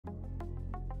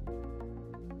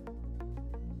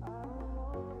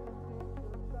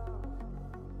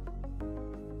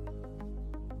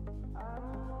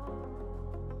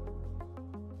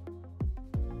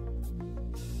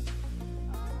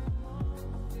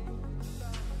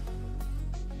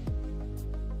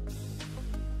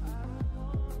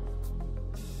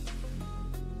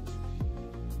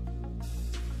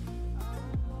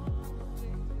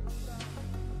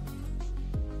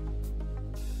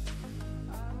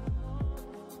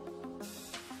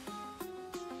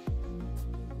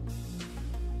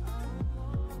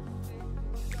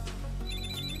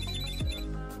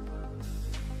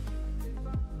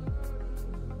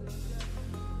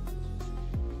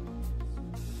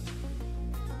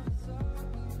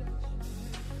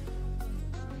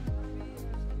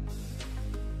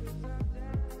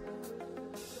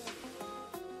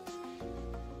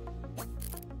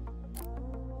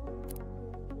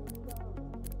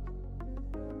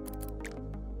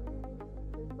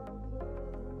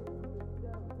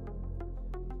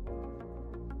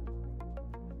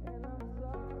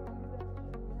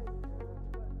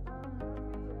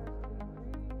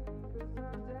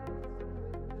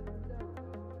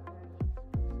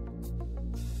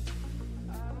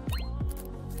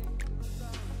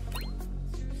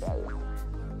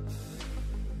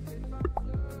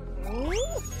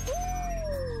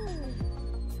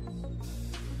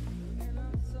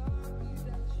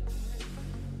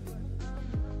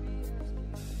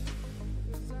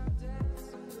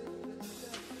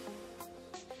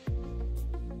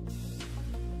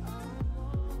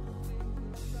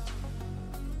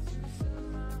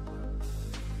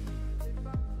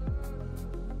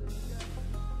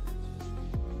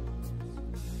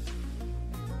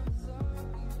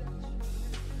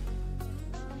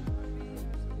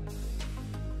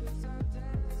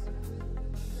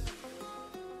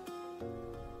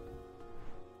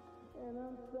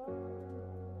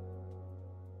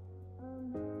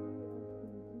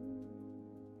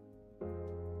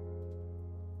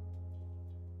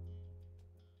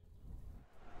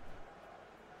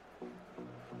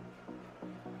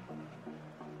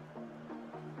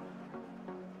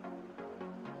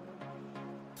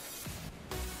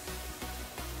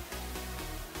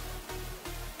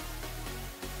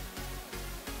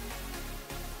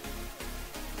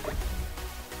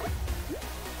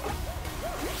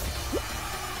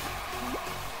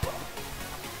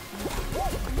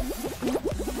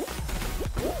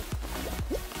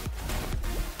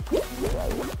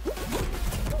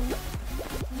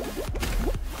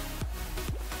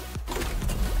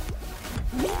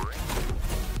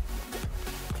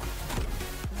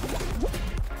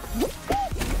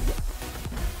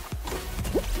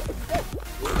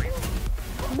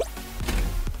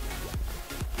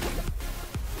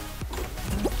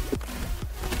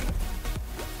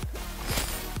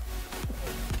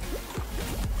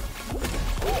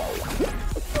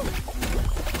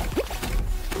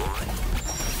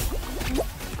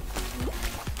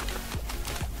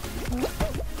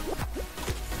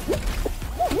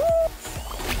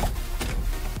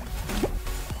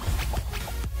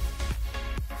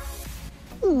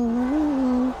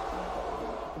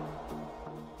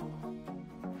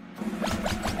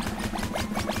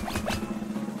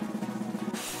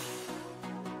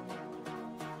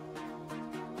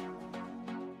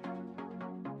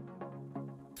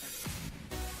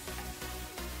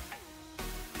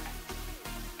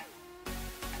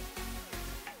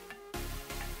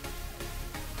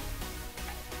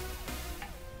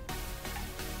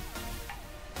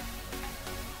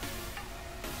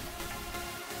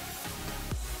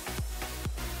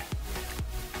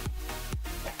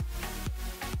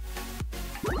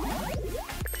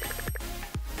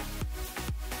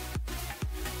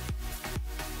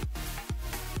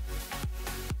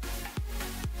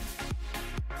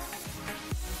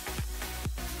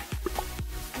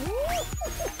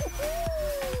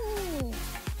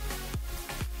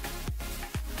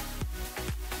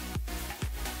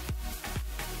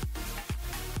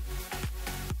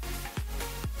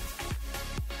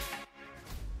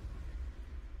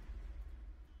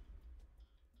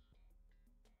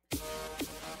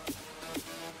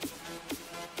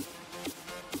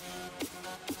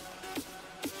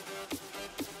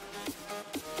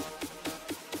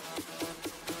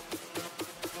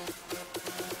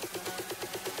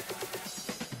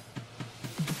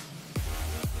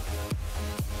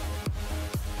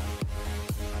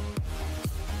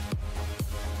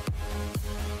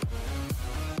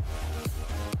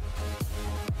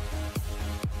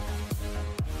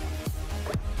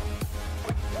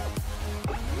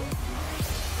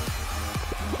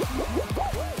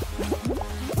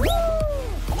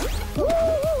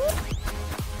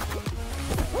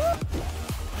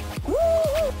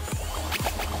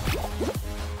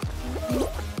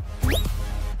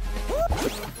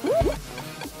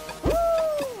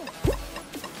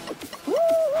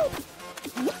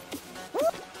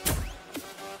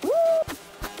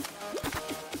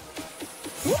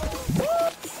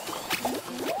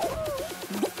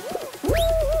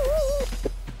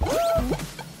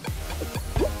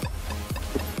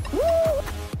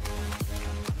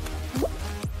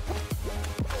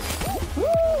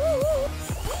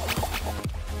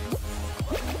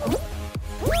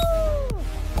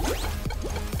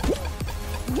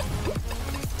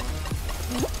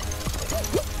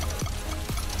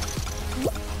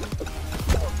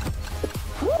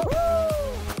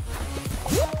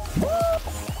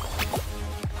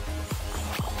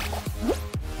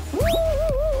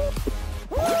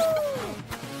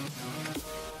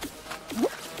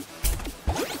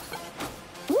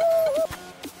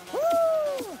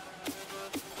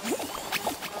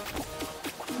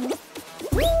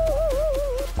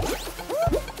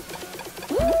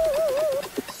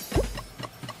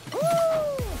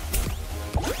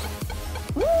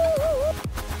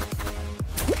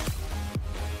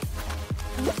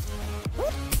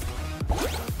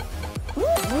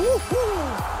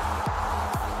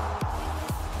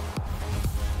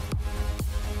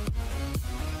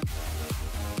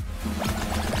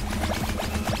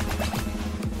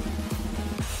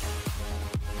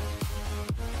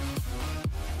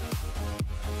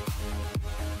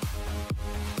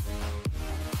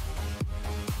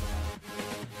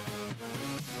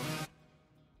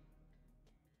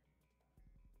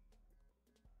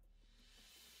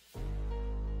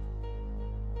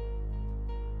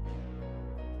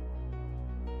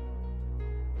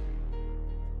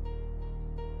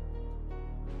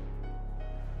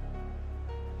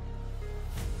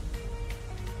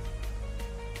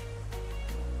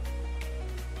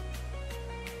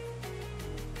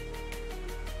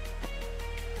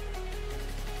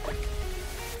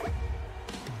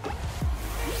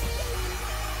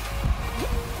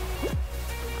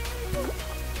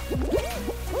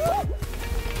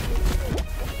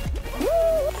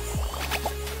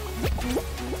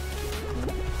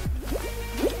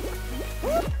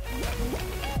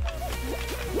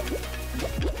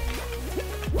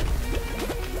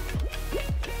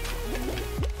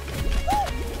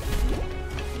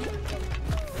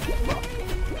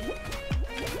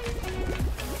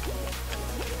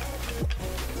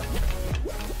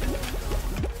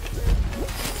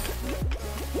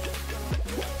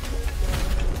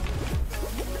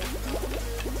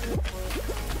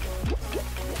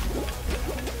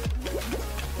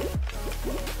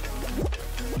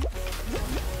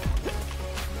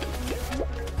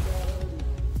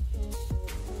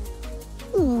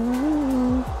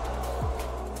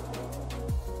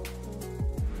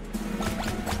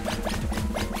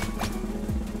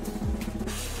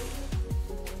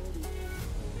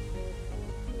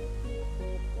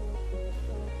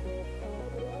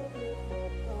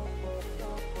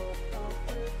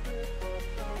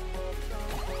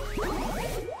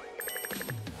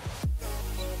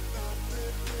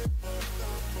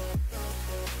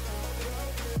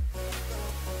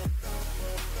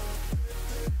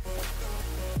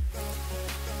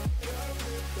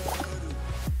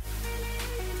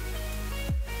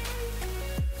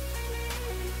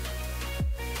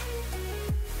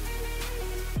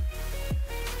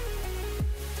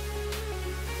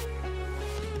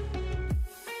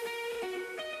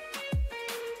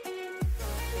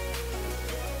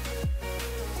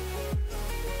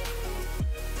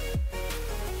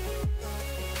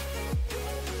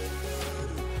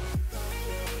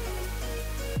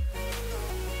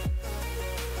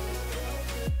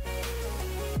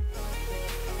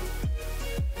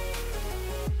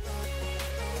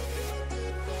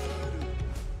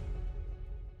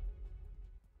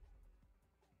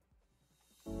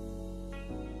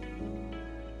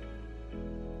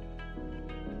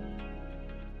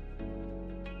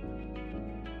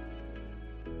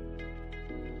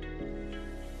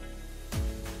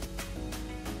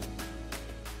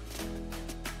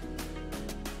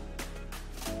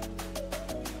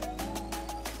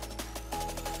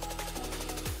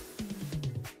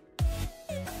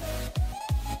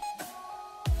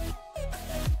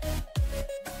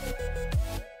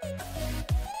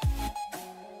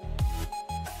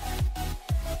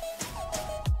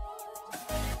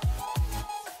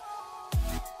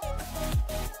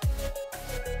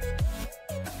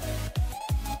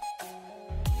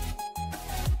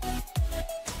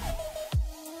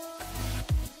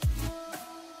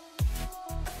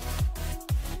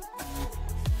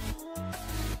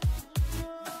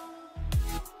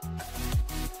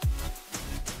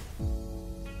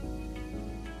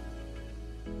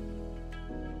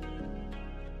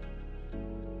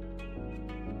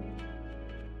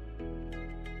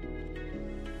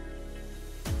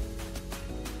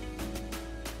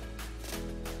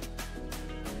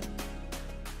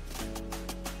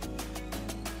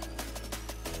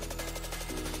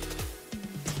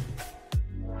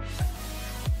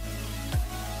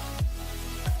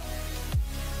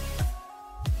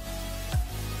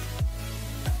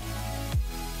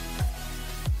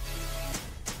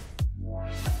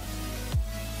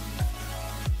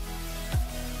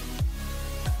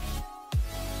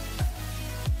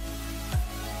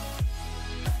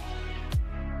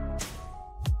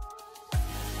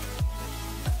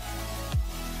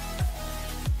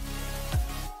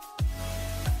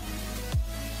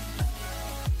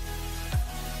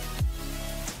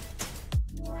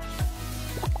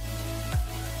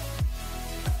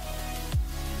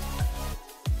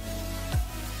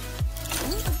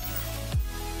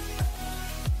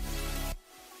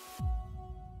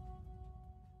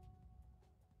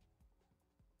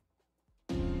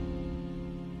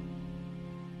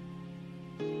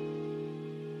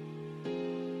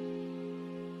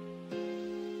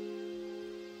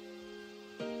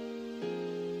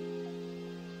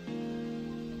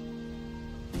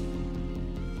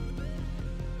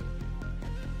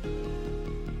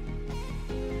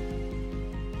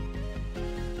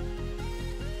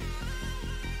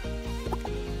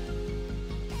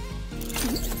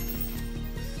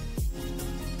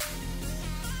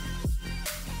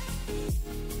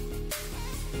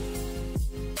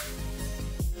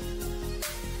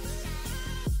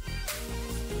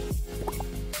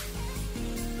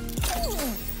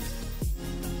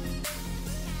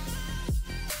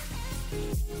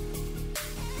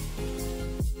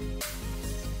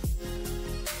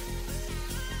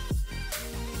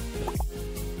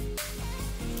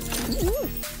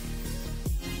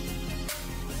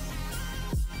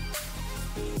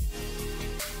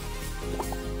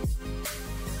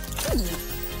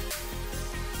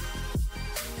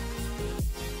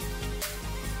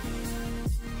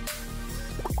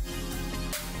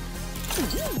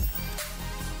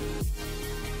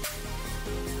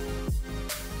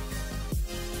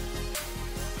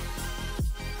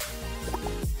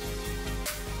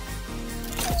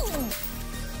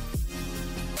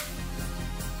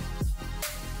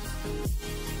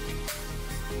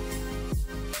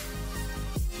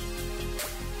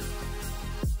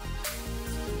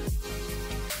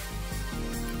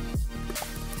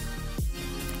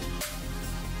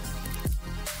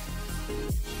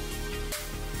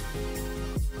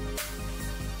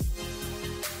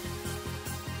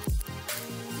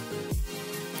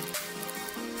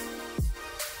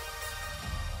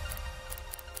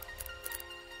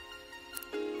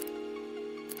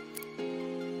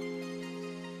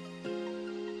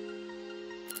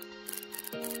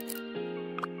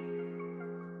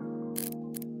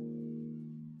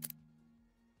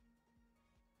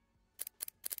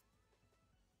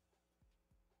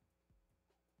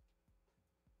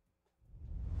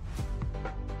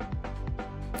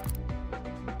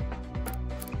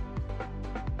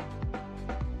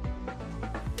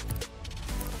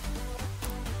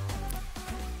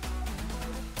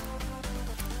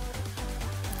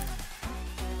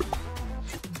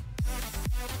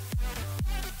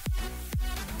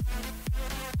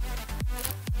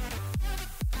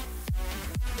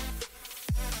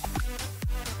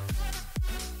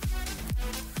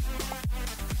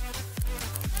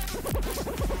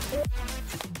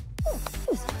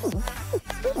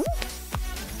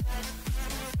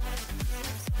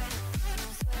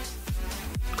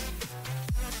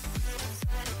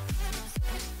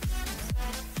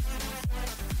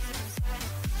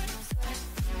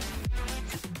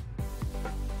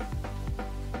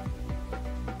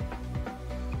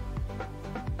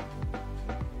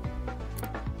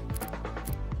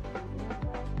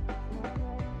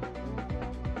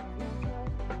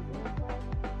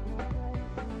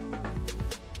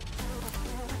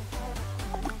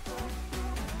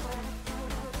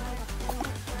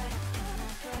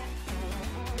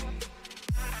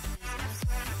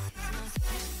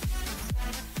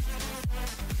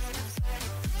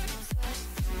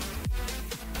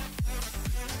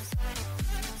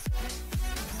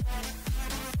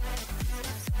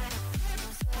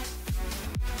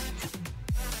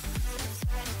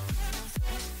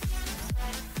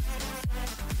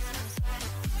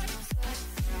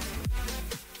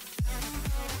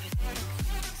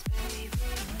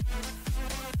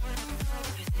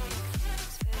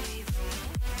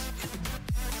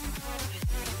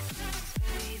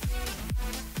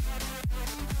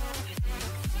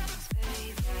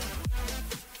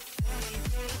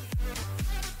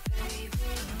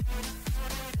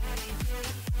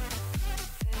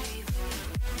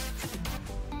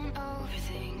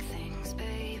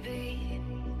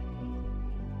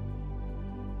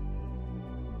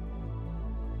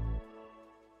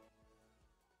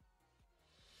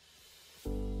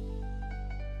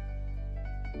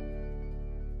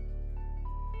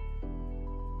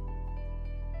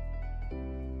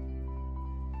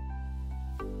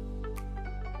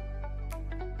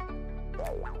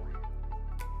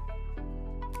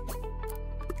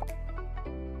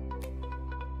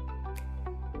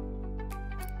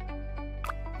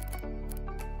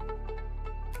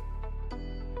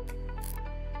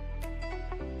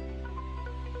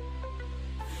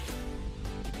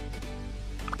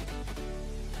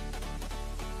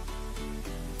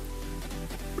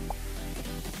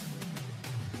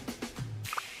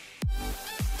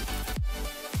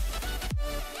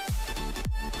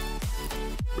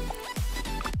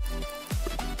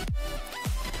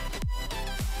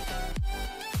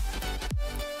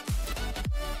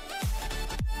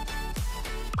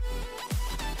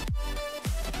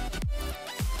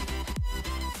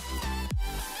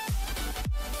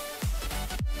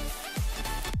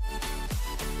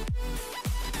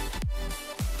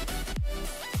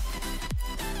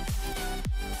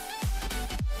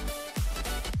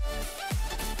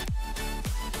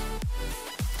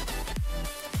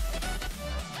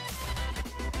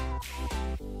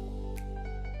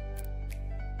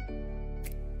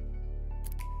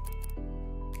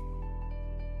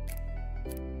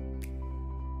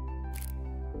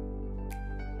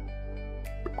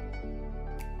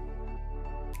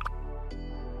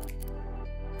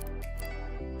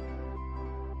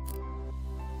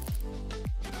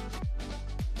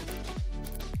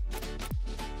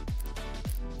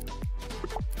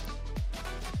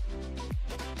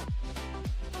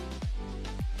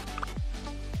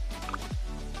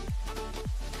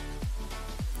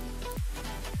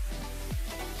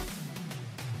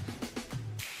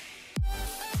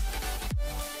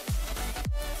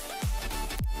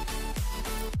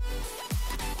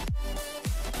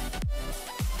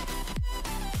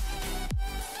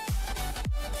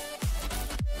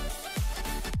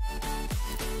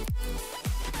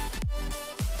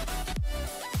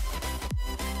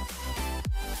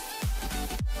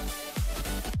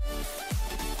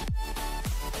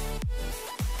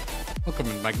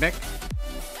Welcome in, Magnetic.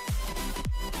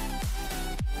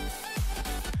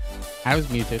 I was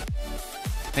muted.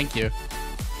 Thank you.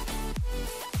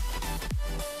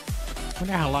 I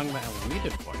wonder how long that was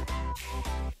muted for.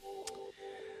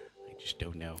 I just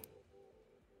don't know.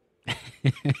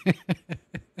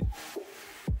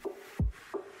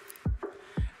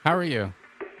 How are you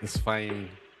this fine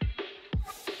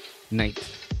night?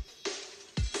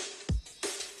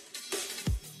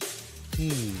 I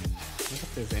wonder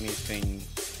if there's anything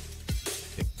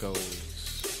that goes.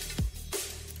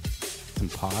 Some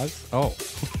pause? Oh.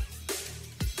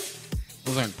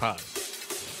 Those aren't pause.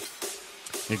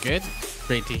 You're good?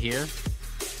 Great to hear.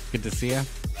 Good to see you.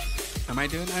 I'm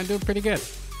doing pretty good.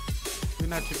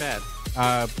 Doing not too bad.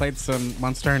 Played some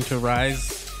Monster Hunter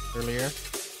Rise earlier.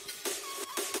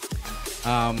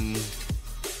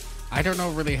 I don't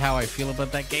know really how I feel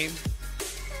about that game.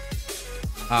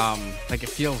 Like it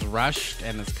feels rushed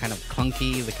and it's kind of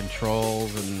clunky, the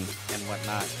controls and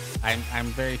whatnot. I'm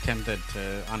very tempted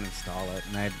to uninstall it,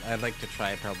 and I'd like to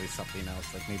try probably something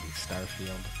else, like maybe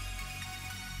Starfield.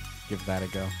 Give that a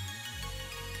go.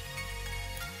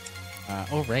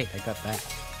 Oh, right, I got that.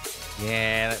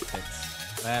 Yeah, that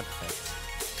fits. That fits.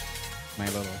 My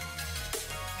little,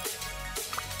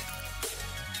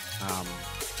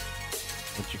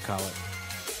 what you call it?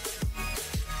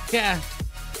 Yeah,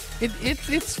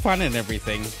 it's fun and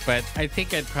everything, but I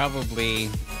think I'd probably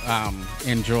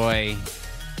enjoy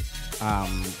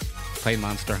playing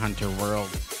Monster Hunter World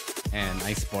and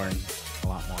Iceborne a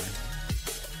lot more.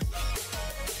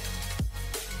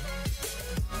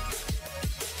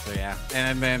 So yeah,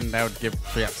 and then that would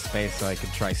free up space so I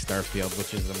could try Starfield,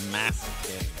 which is a massive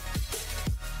game.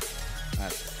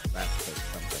 That's pretty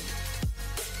something.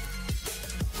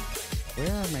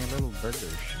 Where are my little burger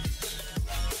shoes?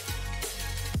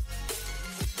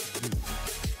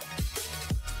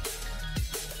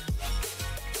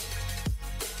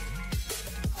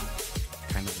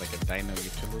 Kind of like a dino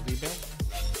utility belt.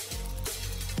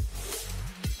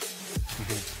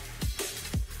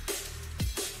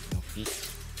 No feet.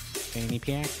 Fanny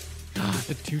pack.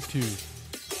 The tutu.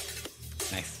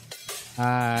 Nice.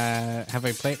 Have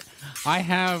I played? I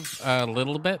have a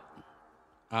little bit.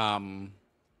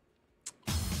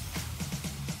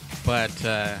 But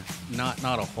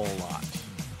not a whole lot.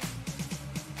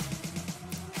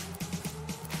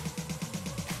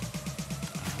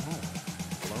 Oh,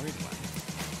 blurry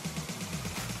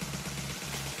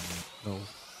one.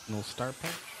 No star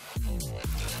patch.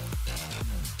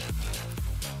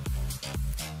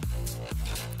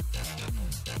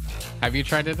 Have you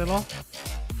tried it at all?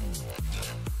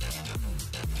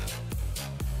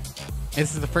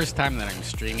 This is the first time that I'm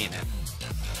streaming it.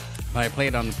 I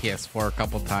played on the PS4 a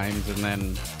couple times, and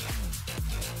then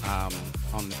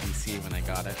on the PC when I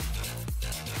got it.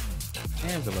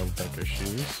 There's a little Baker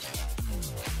shoes.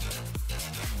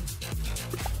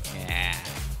 Yeah,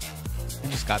 I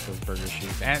just got those burger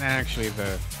shoes, and actually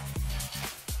the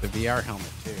VR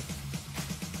helmet too.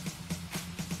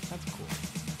 That's cool.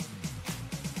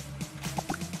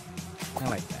 I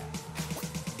like that.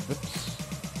 Whoops.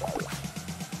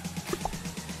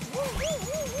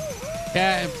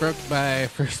 Yeah, it broke my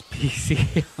first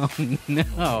PC. Oh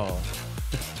no.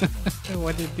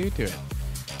 What did it do to it?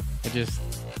 It just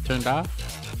turned off?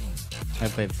 I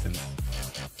played it since.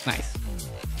 Nice.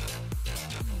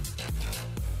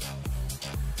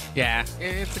 Yeah,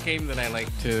 it's a game that I like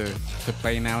to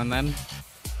play now and then.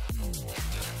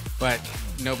 But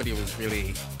nobody was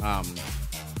really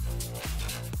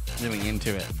really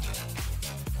into it.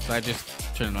 So I just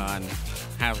turn it on,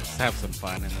 have some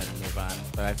fun, and then move on.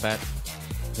 But I thought,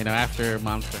 you know, after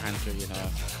Monster Hunter, you know,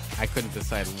 I couldn't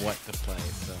decide what to play,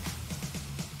 so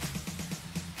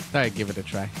thought I'd give it a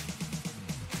try.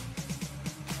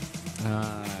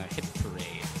 Hit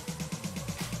Parade.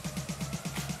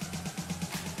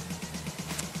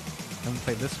 Haven't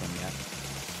played this one yet.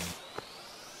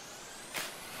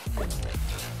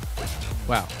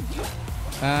 Wow.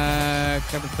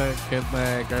 Get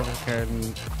my garbage card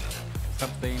and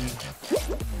something.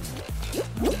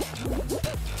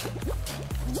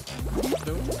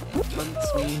 Don't bounce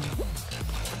me.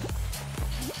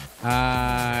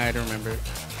 I don't remember.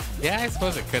 Yeah, I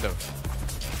suppose it could have.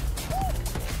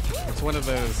 It's one of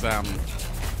those,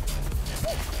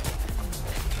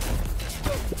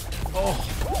 oh!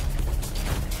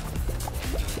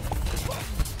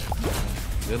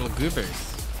 Little goobers.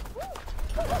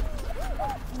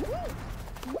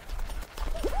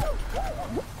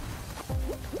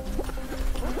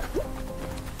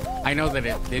 I know that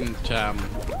it didn't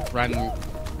run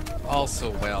all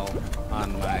so well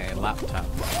on my laptop.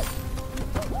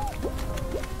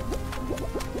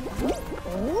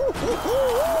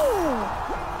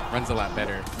 Runs a lot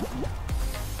better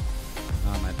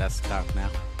on my desktop now.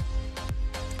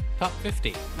 Top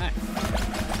 50. Nice.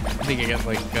 I think I got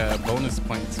like bonus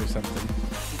points or something.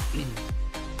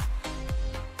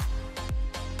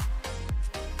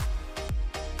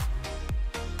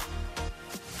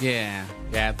 Yeah,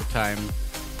 at the time.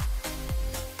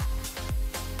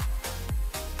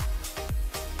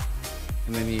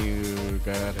 And then you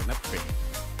got an upgrade.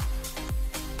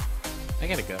 I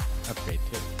gotta go upgrade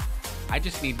too. I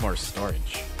just need more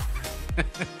storage.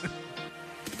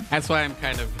 That's why I'm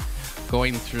kind of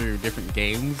going through different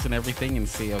games and everything and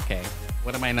see, okay,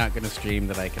 what am I not going to stream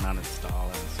that I can uninstall?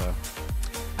 And so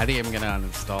I think I'm going to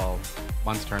uninstall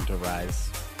Monster Hunter Rise.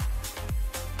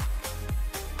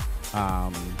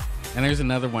 And there's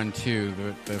another one too,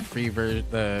 the free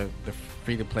the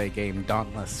free to play game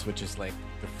Dauntless, which is like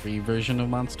the free version of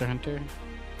Monster Hunter.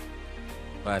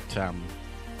 But I'll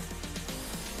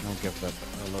give up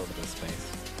a little bit of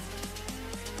space.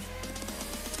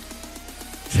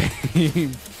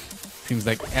 Seems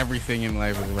like everything in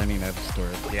life is running out of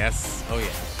storage. Yes. Oh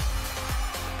yeah.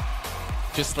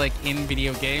 Just like in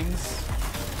video games,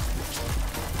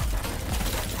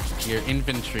 your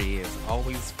inventory is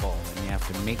always full and you have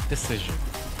to make decisions.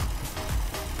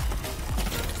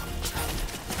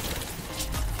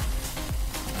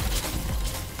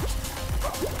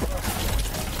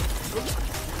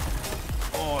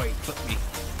 Oh, he clipped me.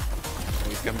 Oh,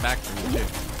 he's coming back for me too.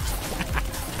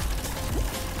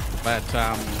 But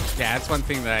yeah, it's one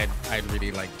thing that I'd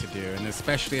really like to do, and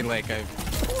especially like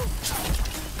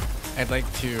I'd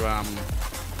like to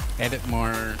edit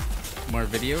more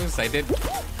videos. I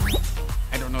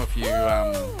don't know if you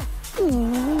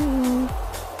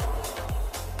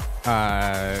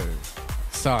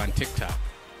saw on TikTok.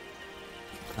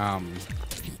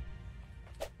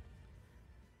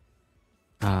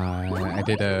 I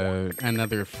did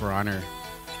another For Honor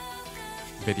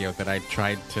video that I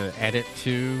tried to edit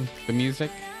to the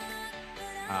music.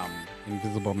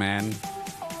 Invisible Man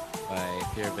by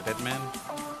Fear of a Dead Man.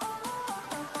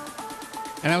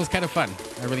 And that was kind of fun.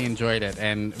 I really enjoyed it.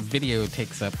 And video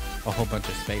takes up a whole bunch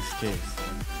of space too. So.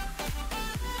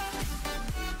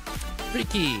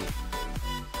 Freaky!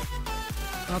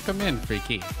 Welcome in,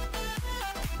 Freaky.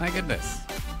 My goodness.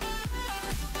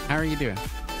 How are you doing?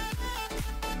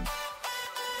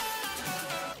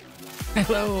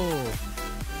 Hello!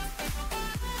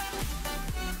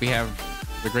 We have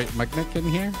the great Mugnik in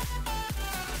here.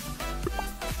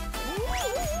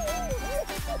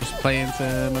 Just playing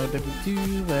some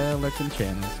OW2 while looking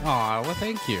channels. Aw, well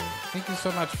thank you. Thank you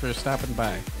so much for stopping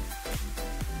by.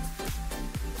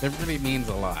 That really means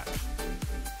a lot.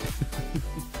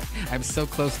 I'm so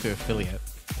close to affiliate.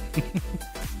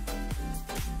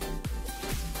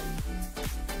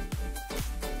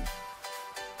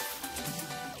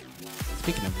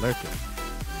 Speaking of lurking.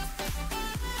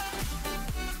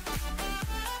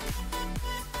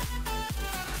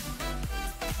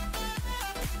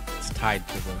 It's tied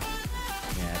to the...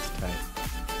 Yeah, it's tied.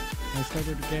 I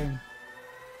started the game.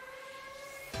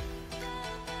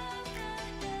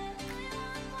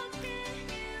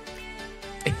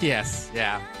 Yes,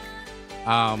 yeah.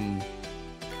 I'm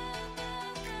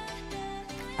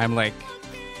like...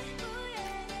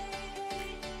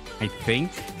 I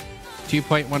think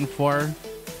 2.14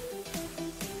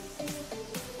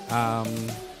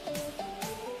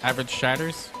 average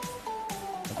shatters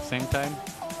at the same time.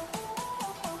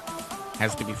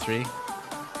 Has to be 3.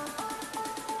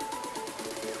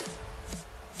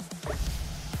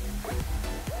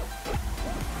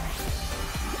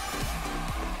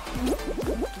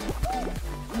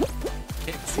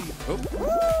 Can't see. Oh.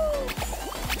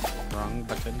 Wrong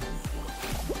button.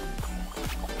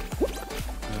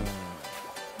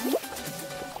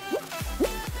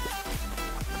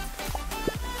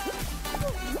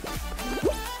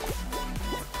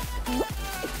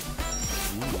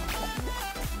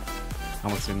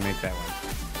 Almost didn't make that one.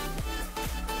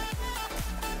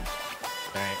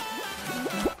 Alright.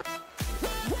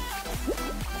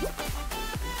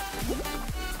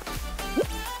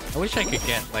 I wish I could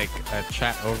get like a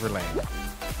chat overlay.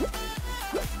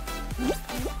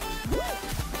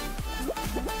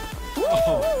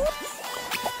 Oh.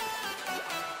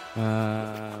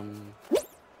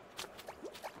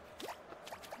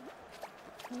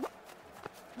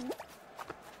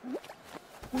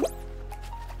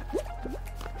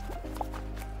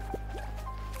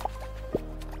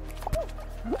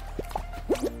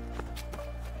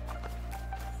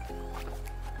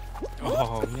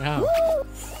 Oh no.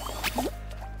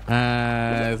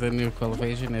 The new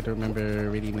qualification, I don't remember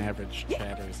reading average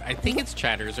chatters. I think it's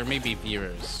chatters or maybe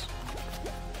viewers.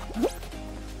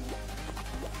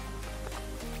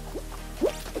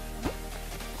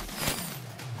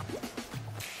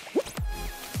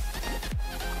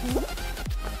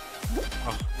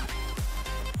 Oh.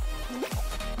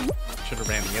 Should have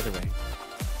ran the other way.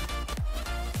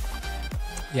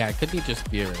 Yeah, it could be just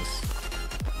viewers.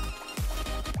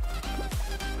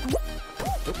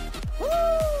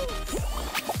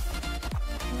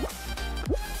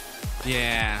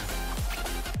 Yeah,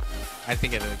 I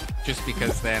think it would, just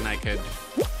because then I could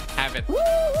have it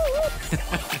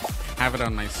have it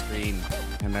on my screen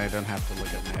and I don't have to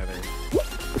look at my other.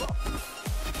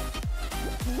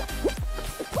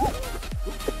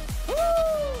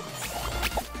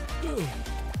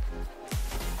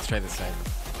 Let's try this side.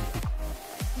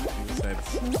 This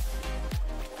side's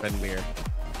friendlier.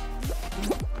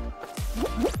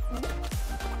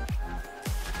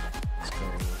 Let's go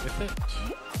with it.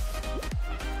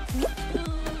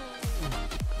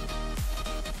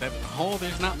 That hole,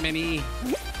 there's not many.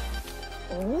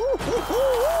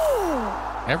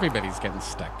 Everybody's getting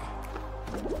stuck.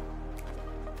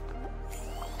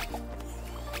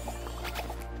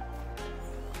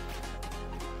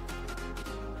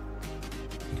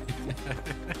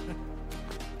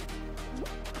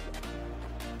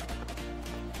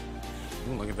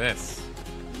 Ooh, look at this.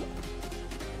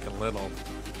 Like a little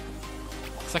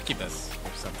succubus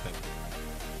or something.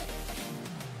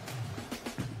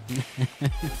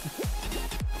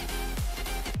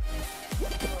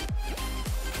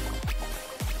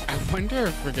 I wonder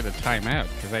if we're gonna time out,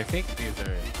 because I think there's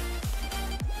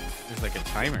like a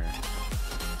timer.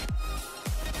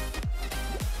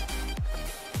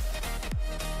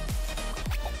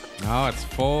 Oh, it's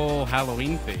full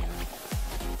Halloween theme.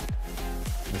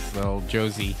 This little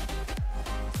Josie.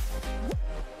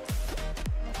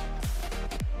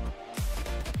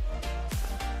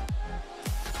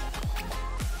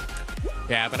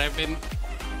 Yeah, but I've been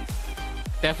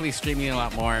definitely streaming a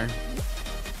lot more.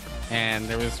 And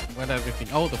there was one other thing.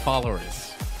 Oh, the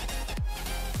followers.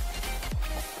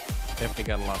 Definitely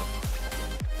got a lot of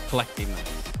collecting those.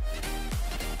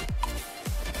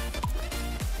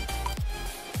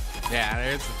 Yeah,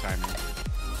 there's the timer.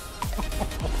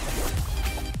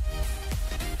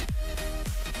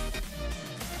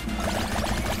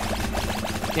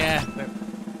 Yeah, a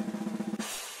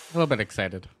little bit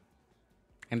excited.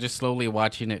 And just slowly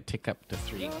watching it tick up to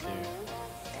 3 too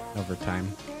over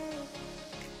time.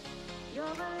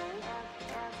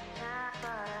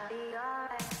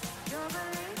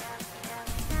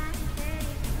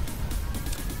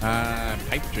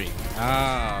 Pipe dream. Oh,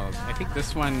 I think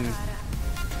this one.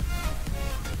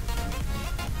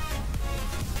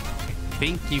 I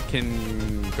think you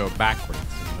can go backwards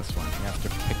in this one. You have to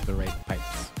pick the right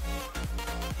pipes.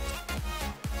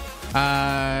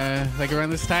 Like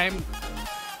around this time?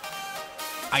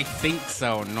 I think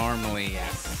so. Normally,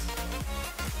 yes.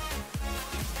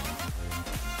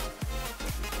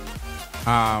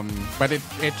 But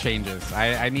it changes.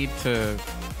 I need to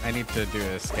do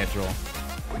a schedule.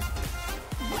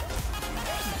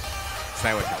 So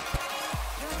that would help.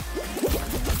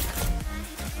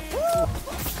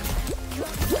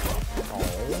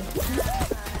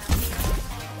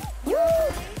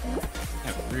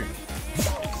 That's rude.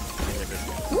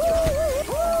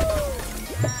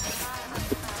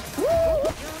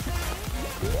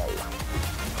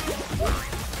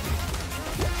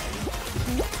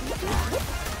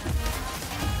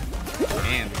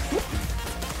 Man,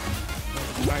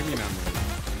 timing on me.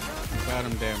 Got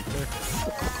him damn perfect.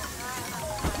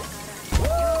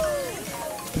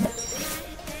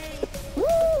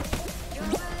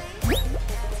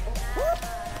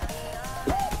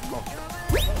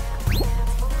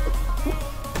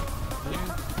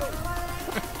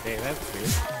 Hey, that's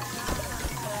weird.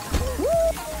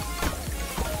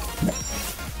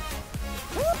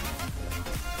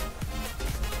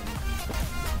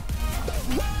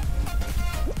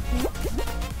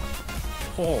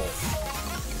 Oh.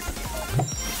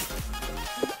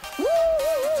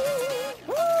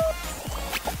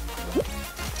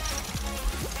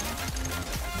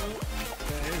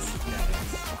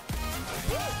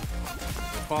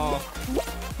 Ball.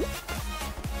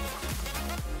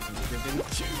 Given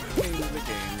to the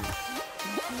game.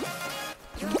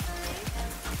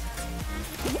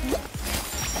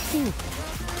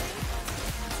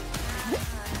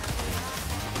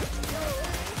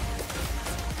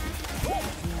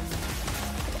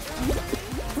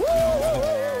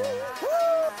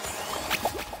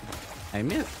 I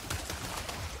missed.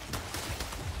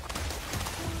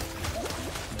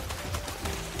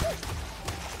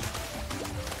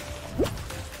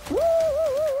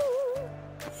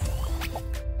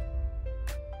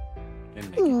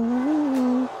 Didn't make it.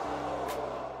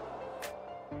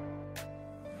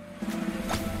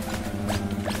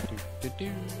 Do.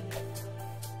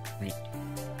 Wait.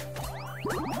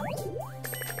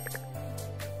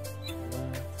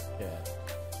 Yeah.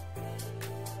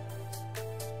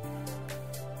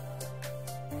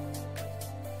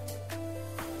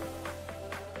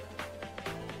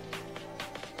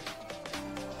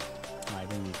 I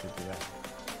didn't need to do that.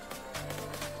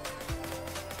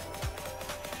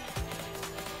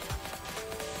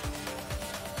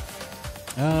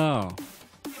 Oh.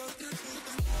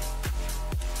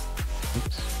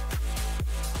 Oops.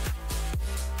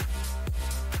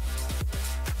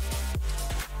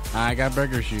 I got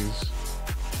burger shoes.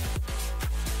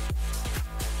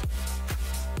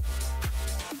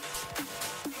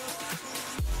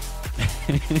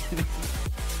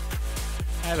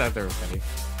 I thought they were funny.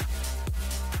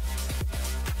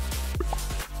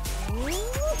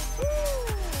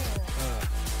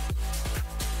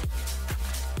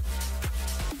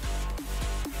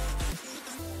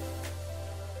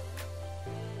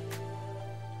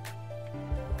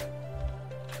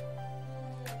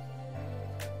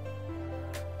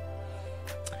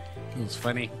 It was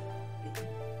funny.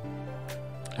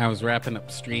 I was wrapping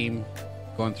up stream,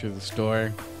 going through the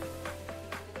store,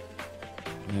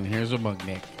 and here's a mug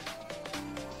Nick.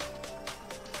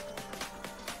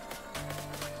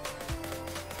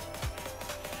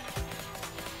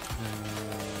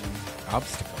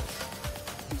 Obstacles.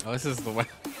 Oh, this is the one.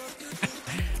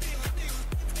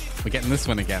 We're getting this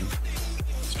one again.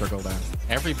 Struggle down.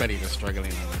 Everybody was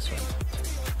struggling on this one.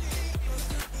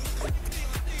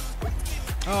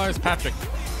 Oh, there's Patrick.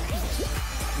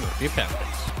 Ooh, a few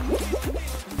Patricks.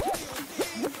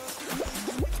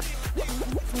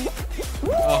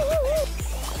 Oh.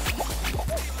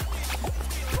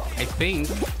 I think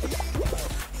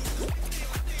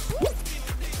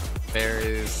there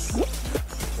is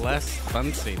less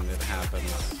buncing that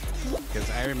happens, because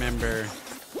I remember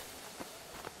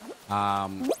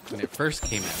when it first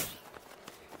came out,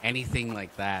 anything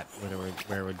like that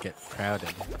where it would get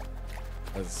crowded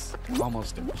was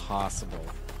almost impossible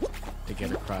to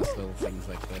get across little things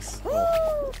like this.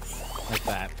 Oh, like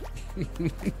that.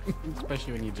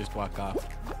 Especially when you just walk off.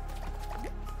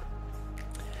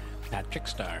 Patrick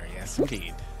Star, yes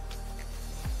indeed.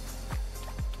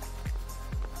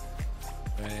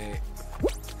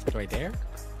 Do I dare?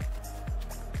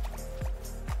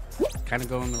 Kind of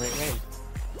going the right way.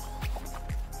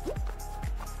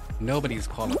 Nobody's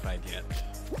qualified yet.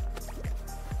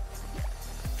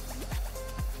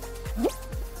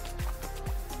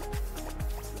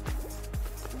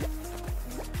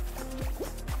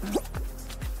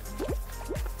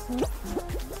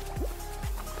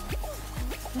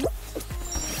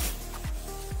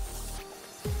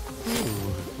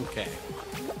 Ooh, okay.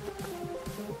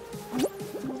 I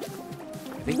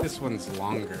think this one's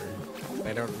longer.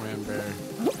 I don't remember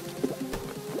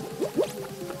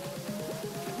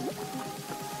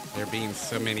there being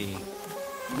so many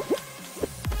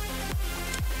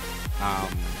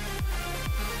come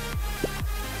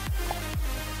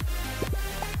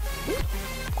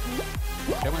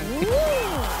on.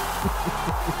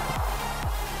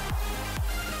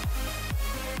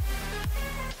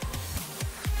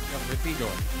 Where's he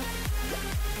going?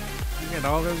 Look at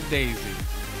all those daisies.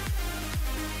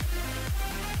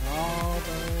 All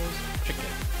those chickens.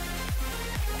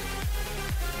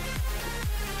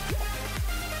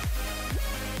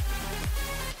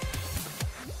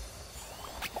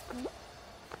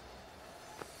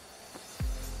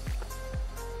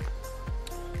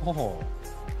 Oh.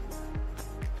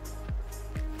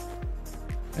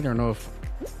 I don't know if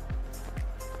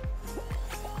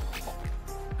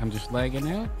I'm just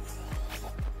lagging out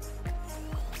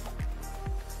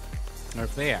or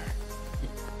if they are.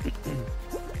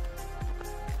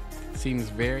 Seems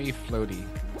very floaty.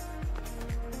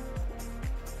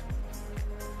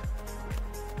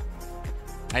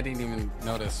 I didn't even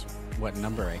notice what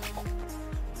number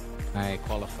I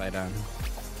qualified on.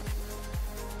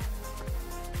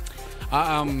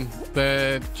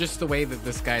 Just the way that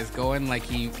this guy's going, like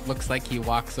he looks like he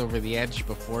walks over the edge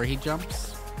before he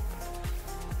jumps.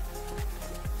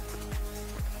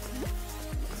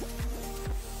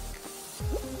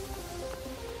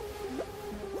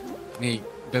 He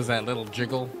does that little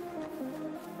jiggle.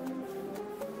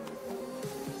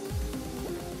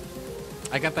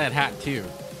 I got that hat too,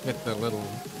 with the little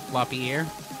floppy ear.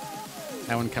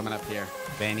 That one coming up here,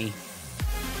 Benny.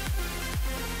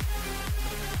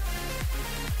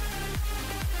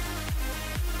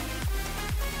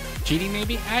 Cheating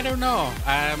maybe? I don't know.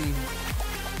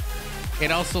 It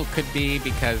also could be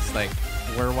because like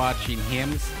we're watching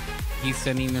him. He's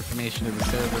sending information to the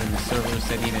server and the server is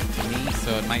sending it to me,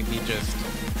 so it might be just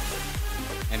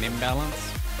an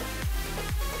imbalance.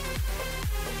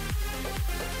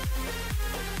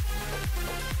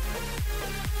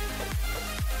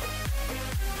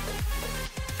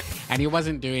 And he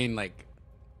wasn't doing like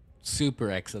super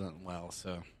excellent well,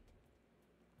 so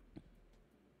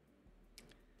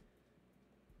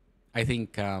I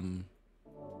think I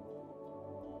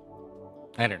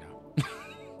don't know.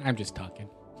 I'm just talking.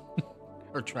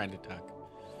 Or trying to talk.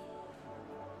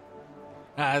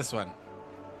 This one.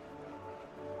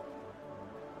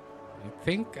 I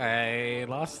think I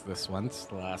lost this once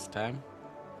the last time.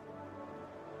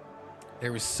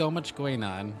 There was so much going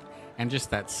on, and just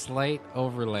that slight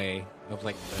overlay of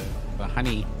like the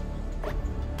honey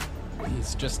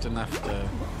is just enough to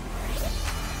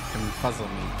puzzle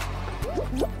me.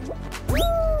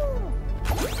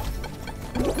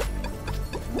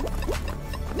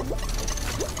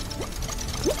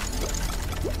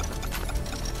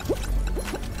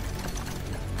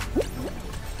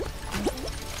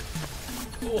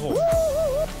 Oh.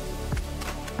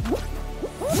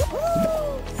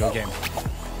 Go game.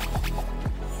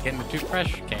 Getting the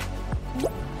toothbrush? Okay.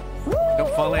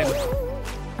 Don't fall in.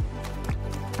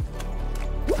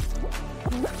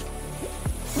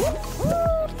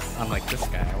 like this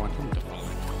guy. I want him to fall.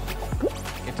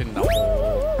 Get in the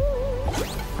hole.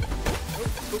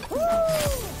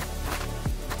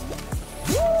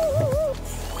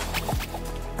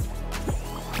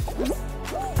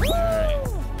 Alright.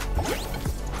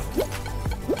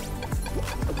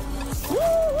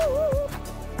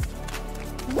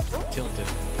 Tilted.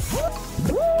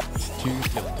 It's too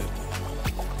tilted.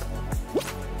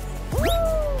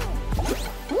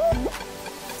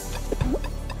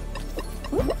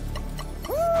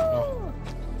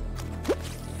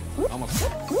 Almost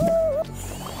there.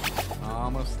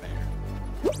 Almost there.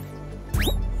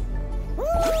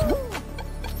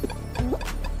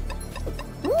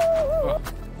 Oh.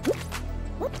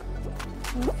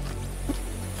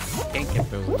 Can't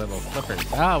get those little flippers.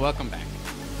 Ah, welcome back.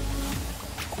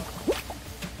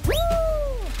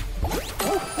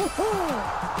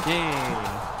 Yay.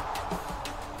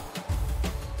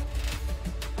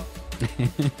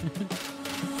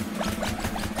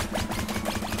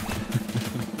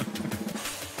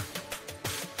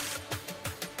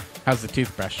 How's the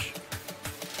toothbrush?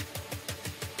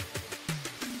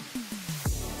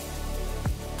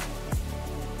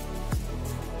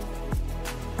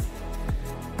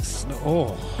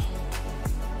 Oh.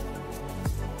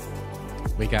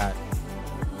 We got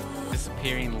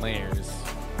disappearing layers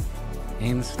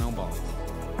and snowballs.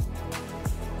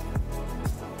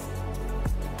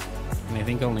 And I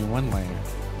think only one layer.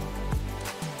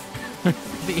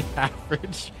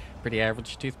 Pretty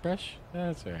average toothbrush.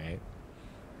 That's all right.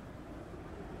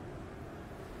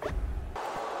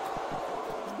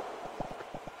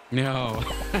 No,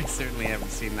 I certainly haven't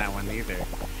seen that one either.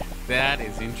 That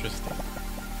is interesting.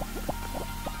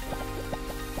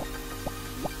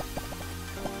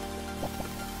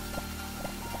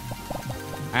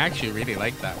 I actually really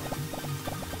like that one.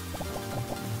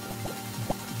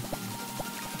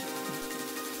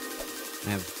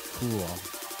 That's cool.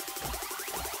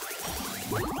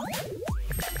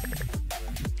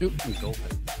 Oop, and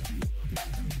gulpin.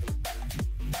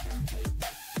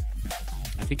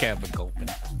 I think I have a gulpin.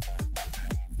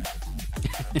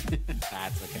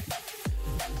 That's okay.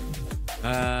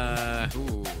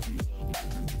 Ooh.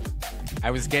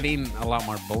 I was getting a lot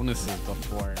more bonuses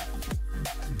before.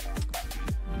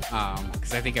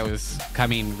 Because I think I was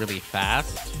coming really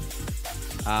fast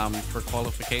for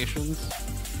qualifications.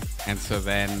 And so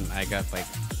then I got like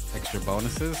extra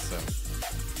bonuses, so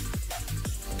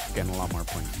getting a lot more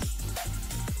points.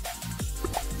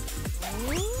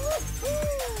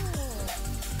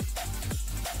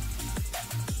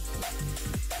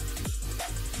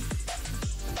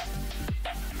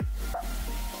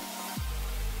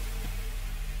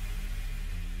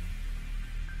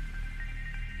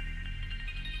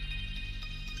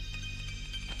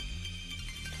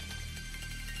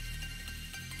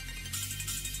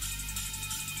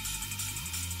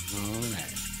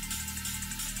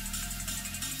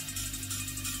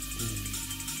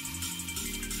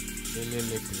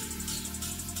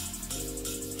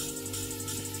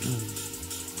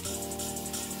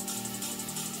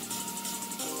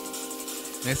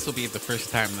 This will be the first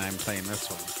time that I'm playing this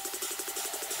one.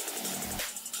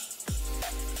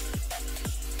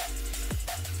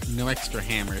 No extra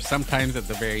hammers. Sometimes at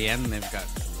the very end they've got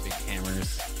big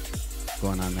hammers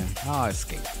going on there. Oh,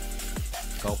 escape.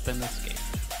 Gulp and escape.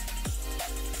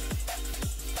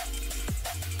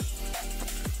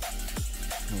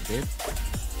 Oh, dude.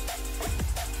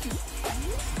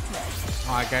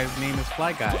 Oh, that guy's name is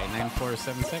Fly Guy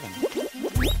 9477.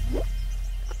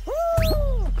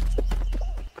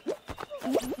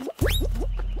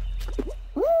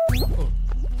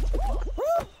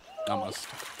 Almost.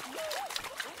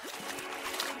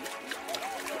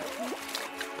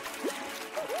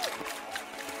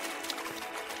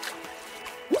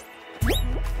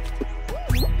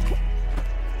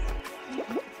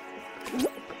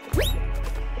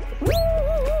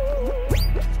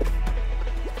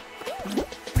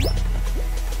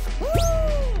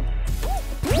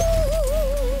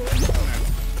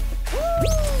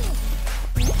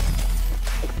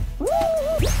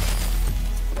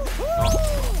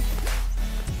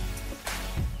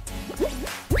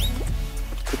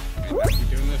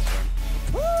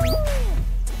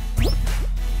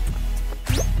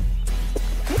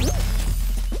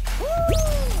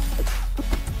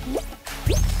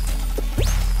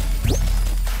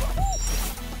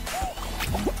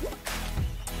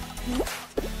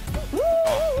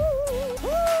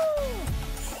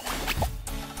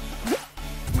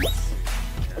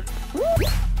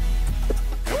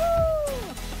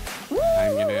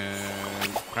 I'm gonna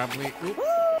probably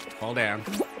fall down.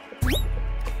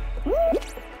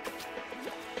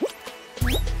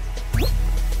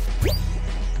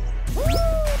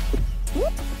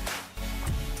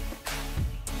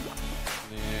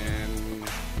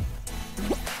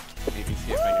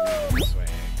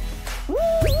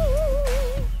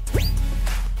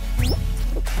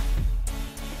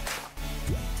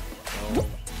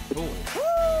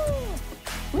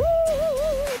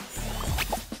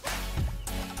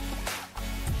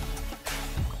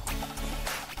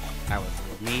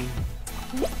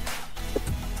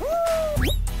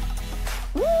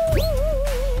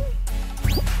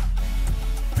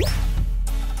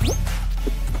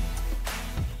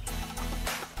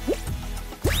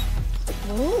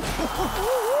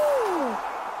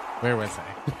 Where was I?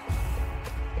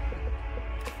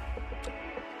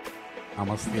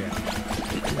 Almost there.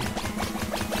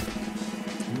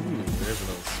 Ooh, there's a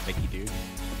little spiky dude.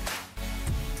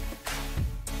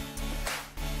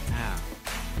 Ow.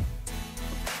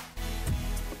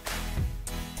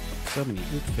 So many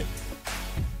outfits.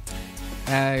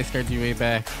 I started you way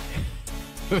back.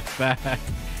 Back.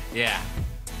 Yeah.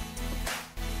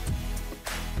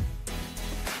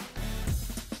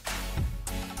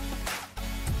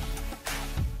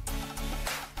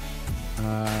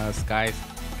 Sky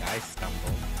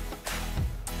stumble.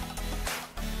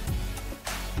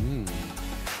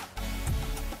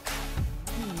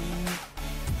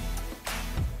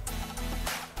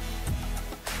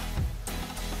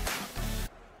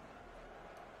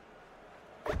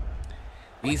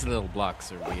 These little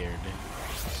blocks are weird.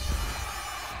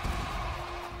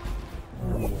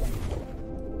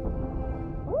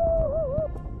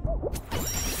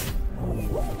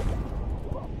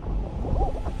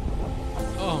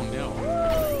 Oh no.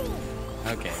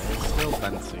 Okay, it's still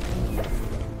bouncing.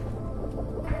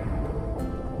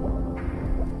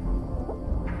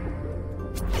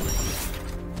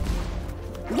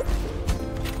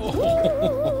 Oh,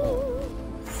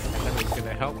 that was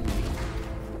gonna help me.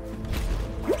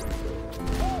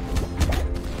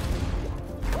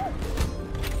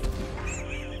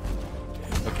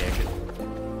 Okay, good.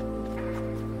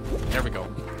 There we go.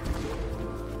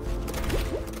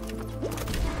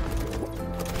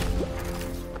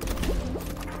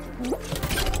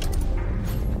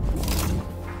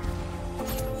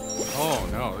 Oh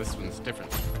no, this one's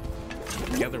different.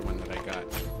 The other one that I got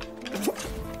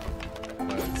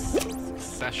was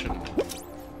successional.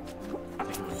 I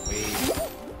think it was way.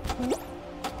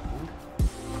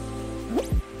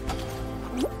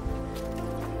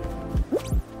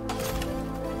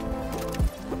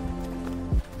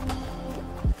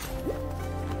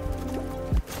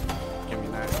 Give me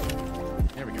that.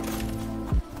 There we go.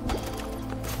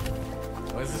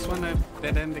 Was this one a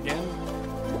dead end again?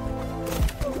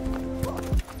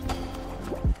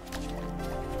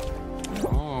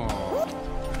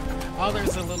 Oh,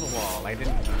 there's a little wall. I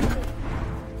didn't know.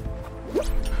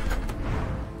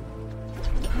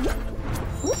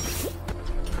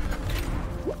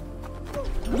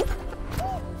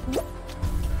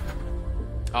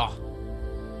 Oh.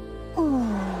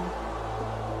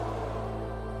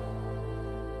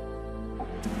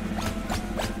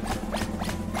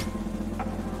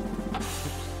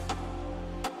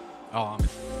 Oh,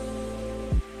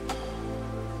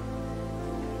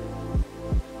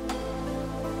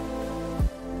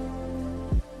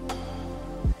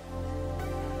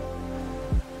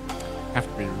 have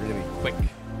to be really quick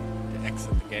to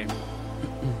exit the game.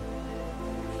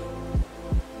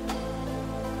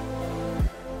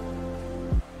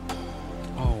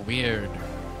 Oh, weird.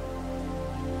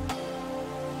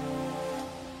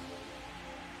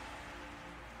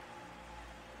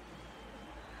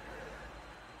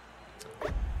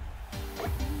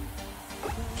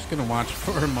 Just gonna watch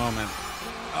for a moment.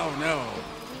 Oh no!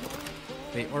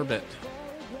 They orbit.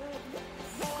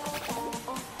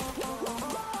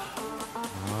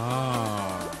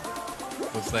 Oh,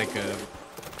 it was like a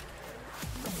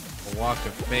walk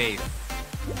of faith.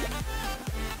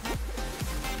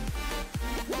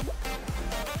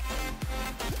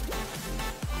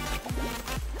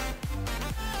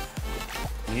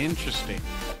 Interesting.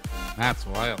 That's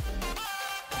wild.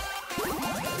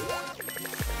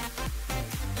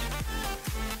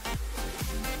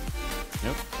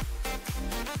 Nope.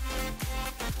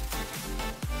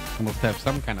 Almost have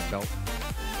some kind of belt.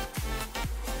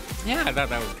 Yeah, I thought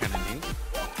that was kind of neat.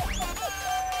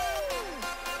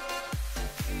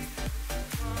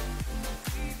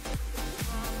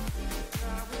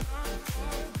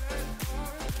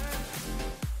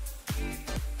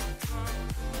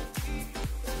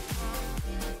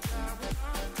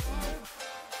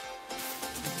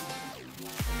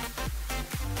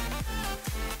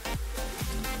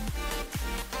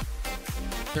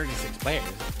 "36 players.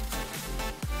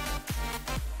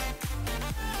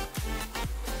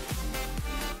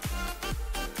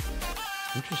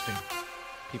 Interesting.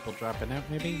 People dropping out,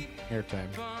 maybe? Airtime.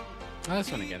 Oh,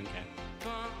 this one again, okay.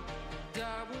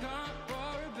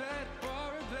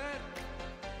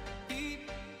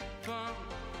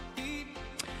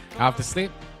 Off to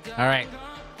sleep? Alright.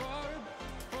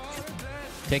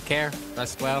 Take care.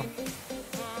 Rest well.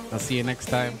 I'll see you next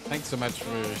time. Thanks so much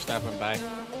for stopping by.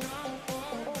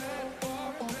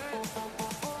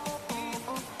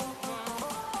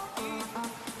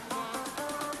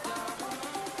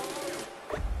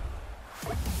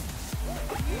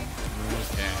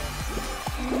 Okay.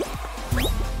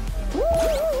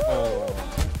 Oh.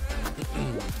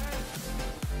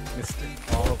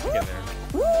 together.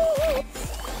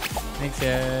 Thanks,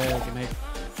 good night.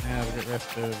 Have a good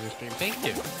rest of your stream. Thank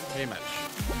you very much.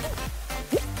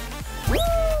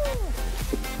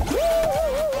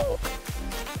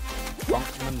 Bonk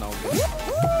no.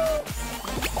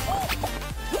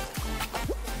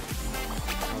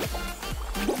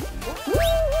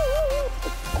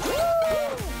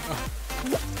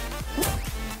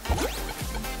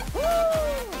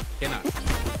 Cannot.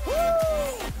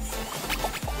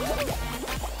 There we go.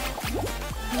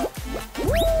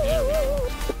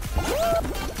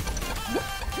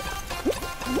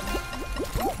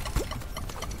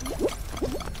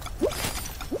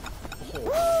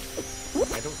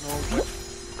 I don't know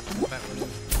what that one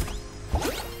is.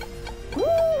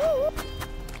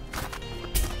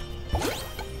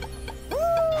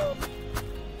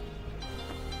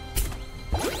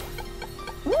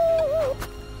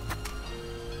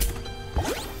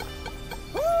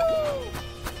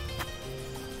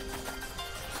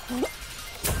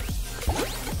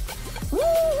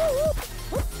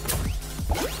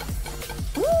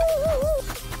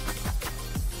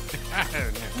 I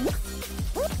don't know.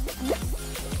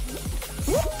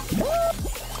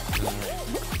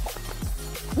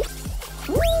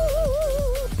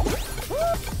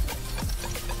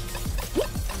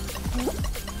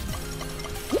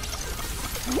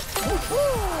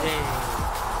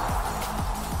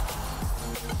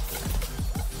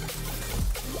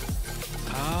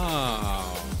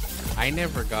 Oh, I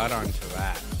never got onto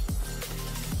that.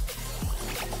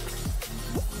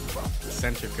 The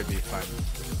center could be fun.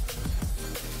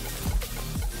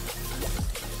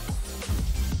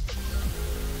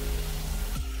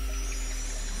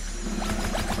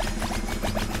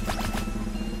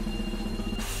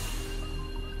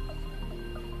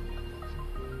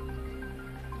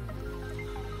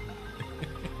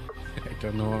 I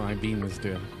don't know what my beam was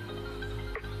doing.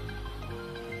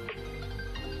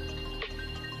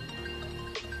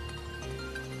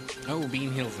 Oh,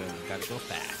 Bean Hill Zone. Gotta go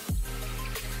fast.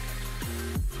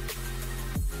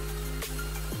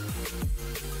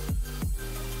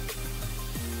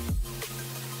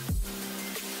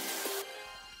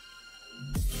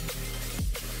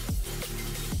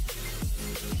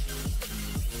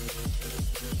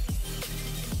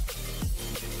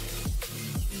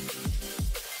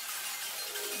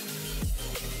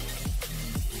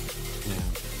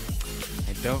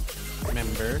 I don't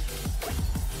remember.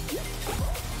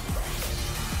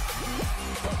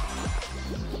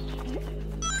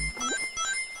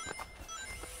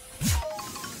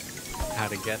 How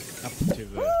to get up to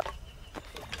the...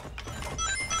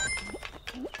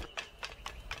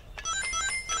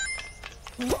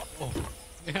 Oh,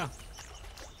 yeah.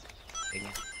 Dang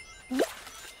it.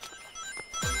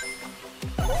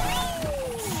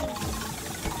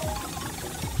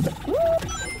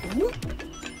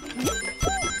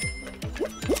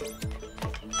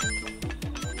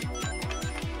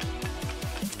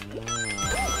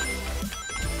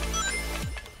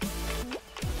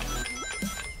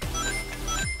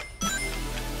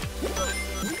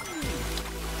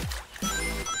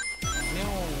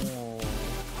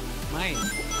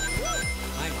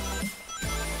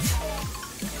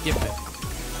 Give it.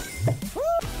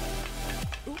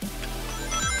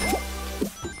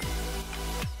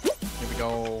 Here we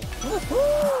go.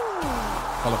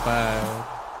 Qualified.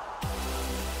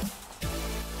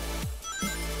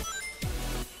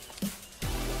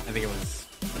 I think it was.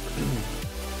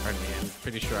 Pardon me. I'm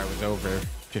pretty sure I was over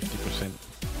 50%.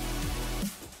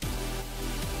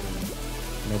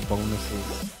 No bonuses.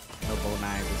 No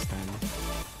boni this time.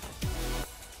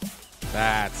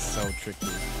 That's so tricky.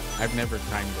 I've never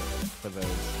timed it for those.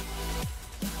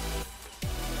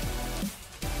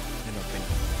 I don't think.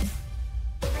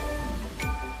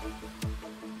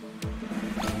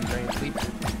 I'm trying to sleep.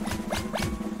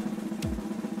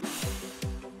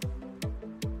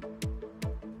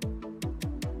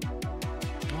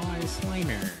 Oh, it's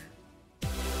Slimer.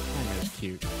 Slimer's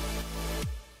cute.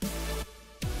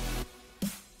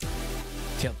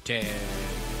 Tilted.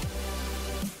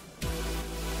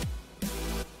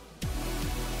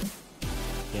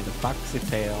 Yeah, the foxy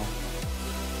tail.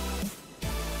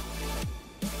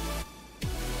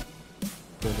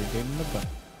 Put it in the butt.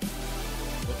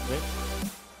 Wait.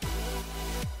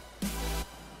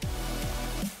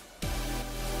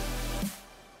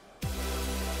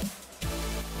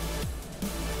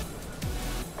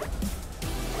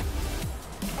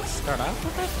 Start off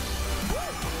with it?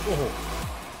 Oh.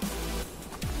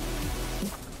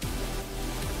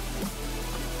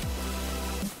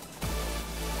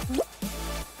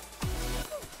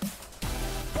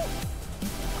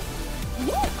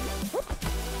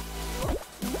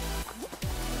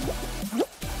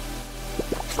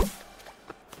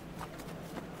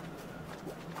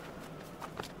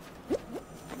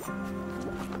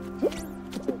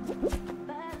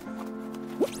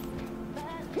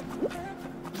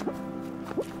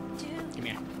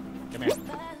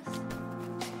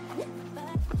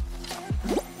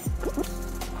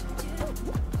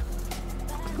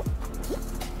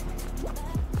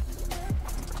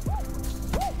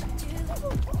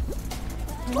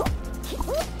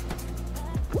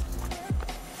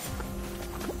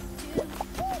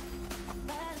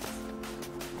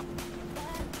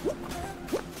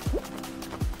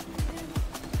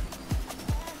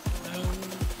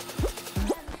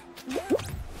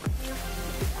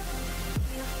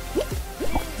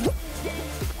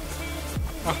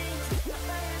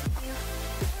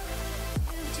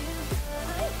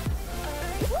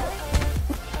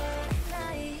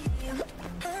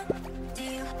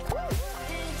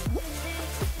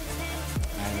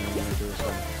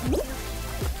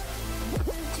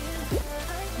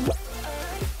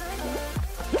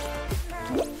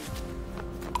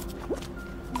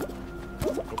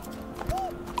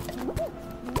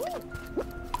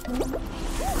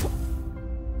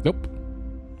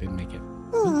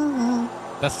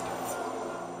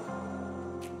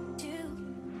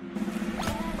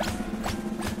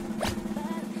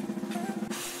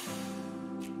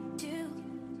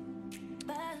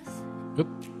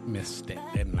 Missed it,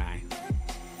 didn't I?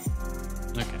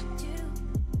 Okay.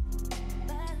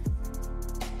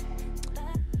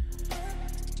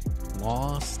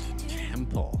 Lost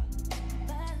Temple.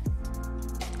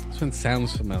 This one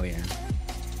sounds familiar.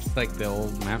 It's like the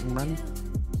old mountain run.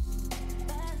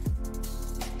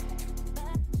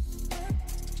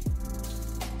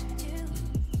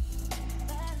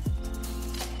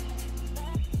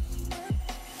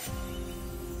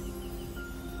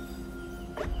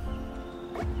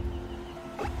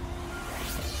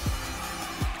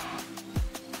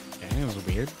 Okay, it was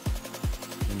weird.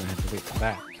 And I had to wait for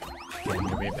that. Okay, I'm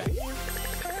right back.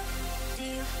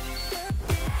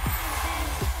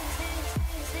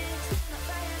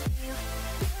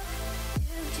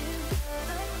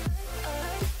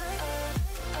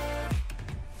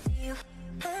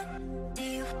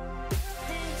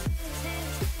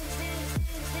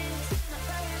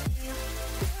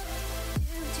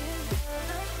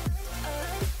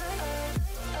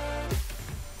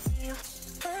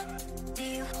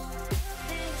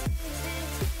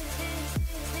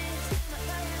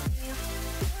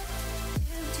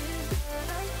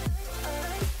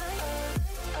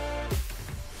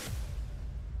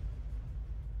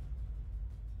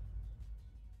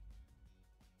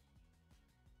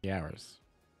 Hours,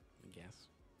 I guess.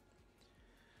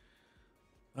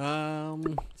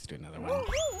 Let's do another one.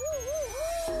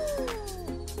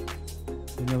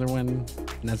 Another one,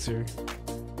 Nazir.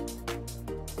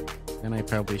 Then I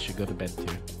probably should go to bed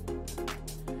too.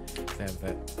 I have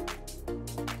that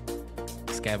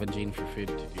scavenging for food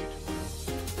to do tomorrow.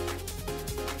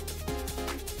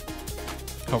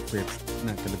 Hopefully it's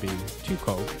not going to be too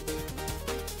cold.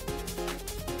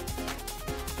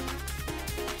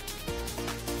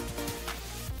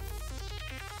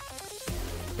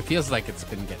 It feels like it's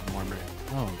been getting warmer.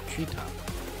 Oh, treetop. I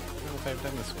don't know if I've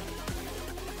done this one.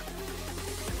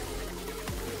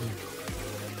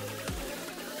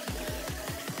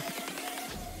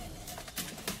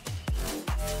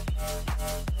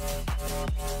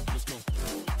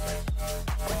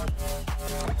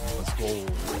 Let's go.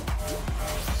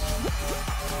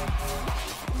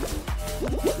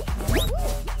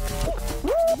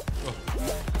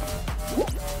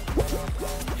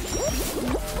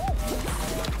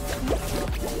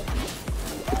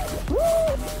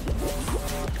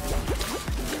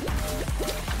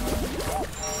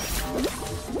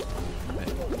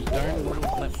 Darn little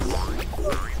flips.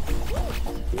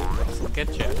 Let's look at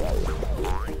you.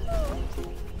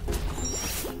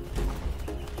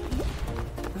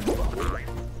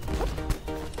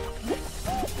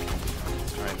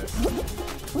 Let's try this.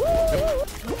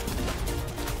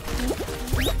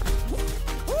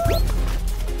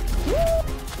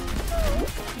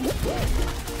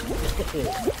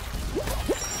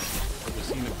 I've just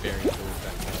seen a very cool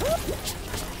that.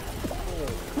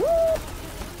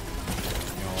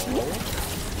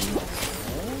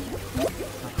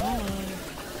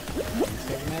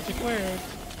 Say the magic word.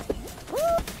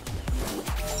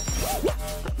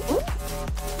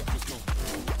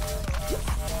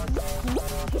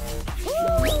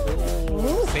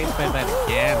 Saved by that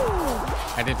again.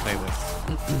 I did play this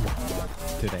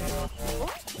today.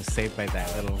 I was saved by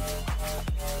that little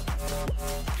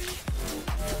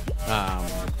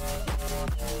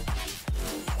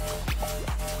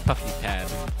puffy pad,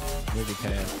 movie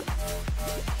pad.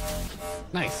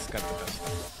 Nice, got the best.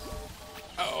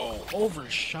 Oh,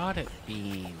 overshot it,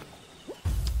 Bean.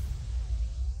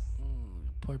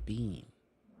 Poor Bean.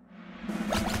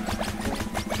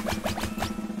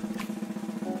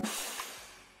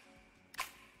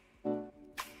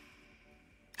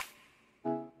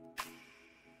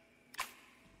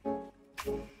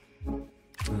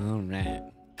 All right.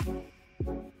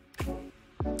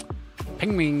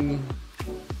 Ping wing.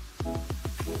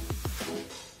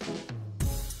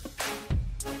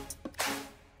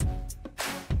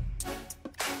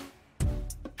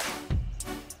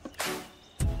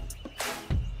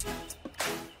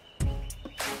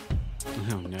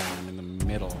 Oh no, I'm in the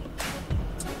middle.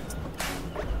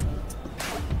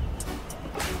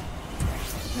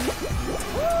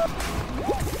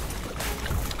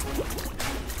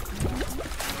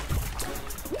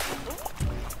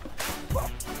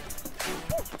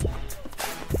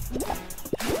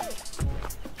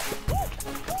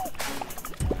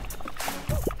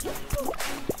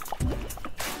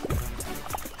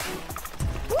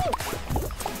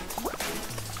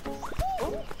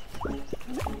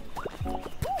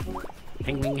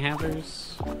 Pingwing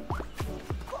havers.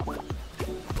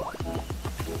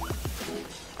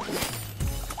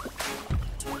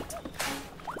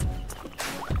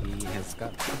 He has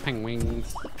got the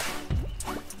penguins.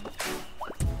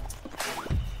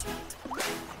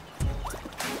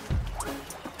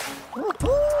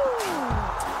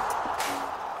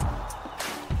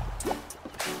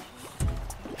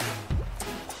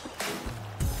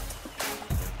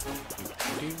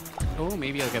 Oh,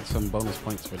 maybe I'll get some bonus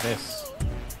points for this.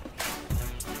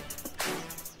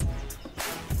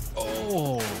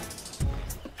 Oh!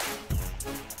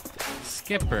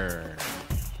 Skipper.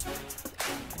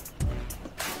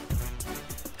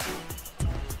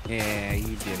 Yeah,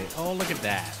 you did it. Oh, look at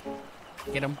that.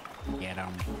 Get him. Get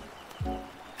him. Oh,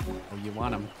 you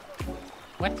want him.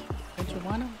 What? Don't you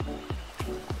want him?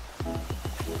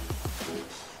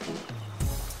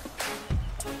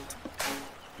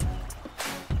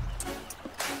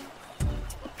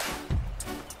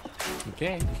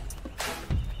 Okay.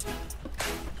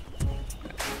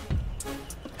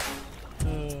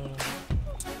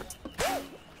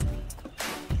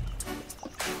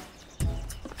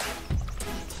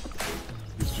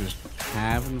 He's just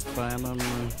having fun on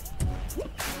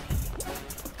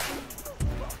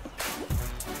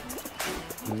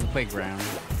the playground.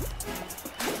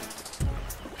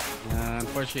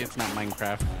 Unfortunately, it's not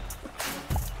Minecraft.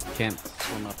 Can't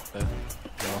swim up the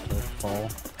waterfall.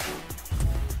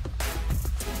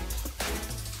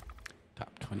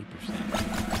 Top 20%.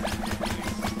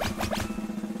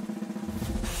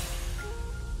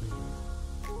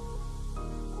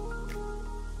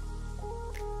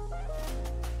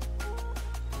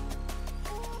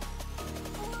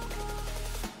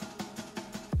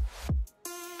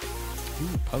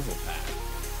 Ooh, puzzle pack.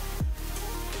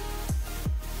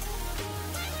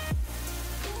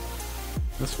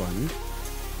 This one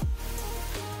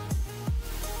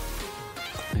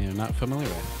I am not familiar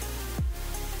with.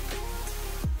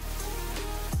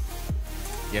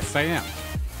 Yes, I am.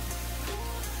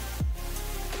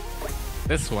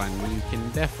 This one you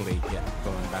can definitely get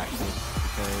going back to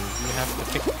because you have to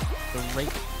pick the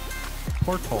right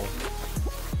portal.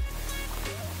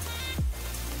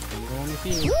 I'm going with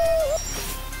you.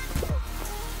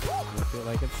 I feel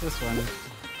like it's this one.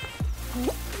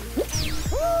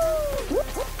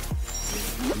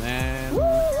 And then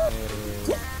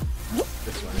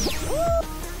this one.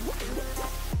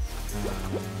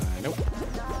 Nope.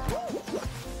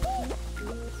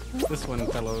 This one,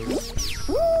 fellows.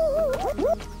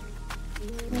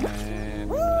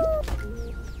 And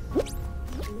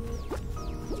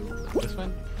this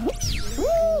one.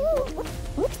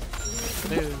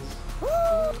 It is.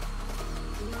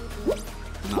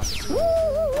 Not this one.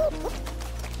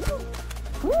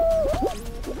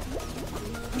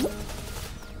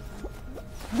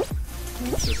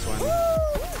 It's this one.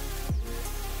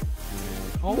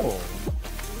 And, oh!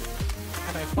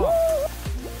 How'd I fall?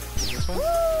 This one?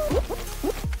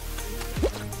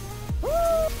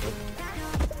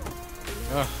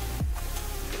 Oh.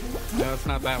 No, it's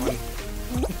not that one.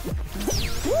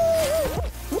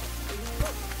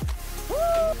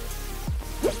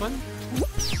 This one?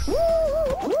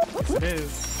 Yes, it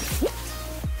is.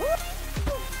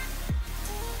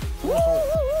 Whoa.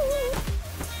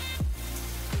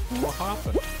 What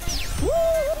happened?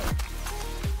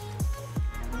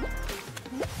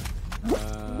 I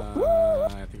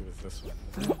think it was this one.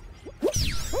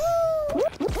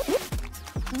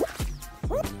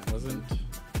 It wasn't.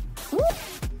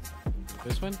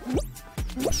 This one?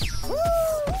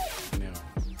 No.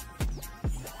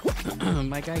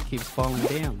 My guy keeps falling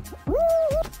down.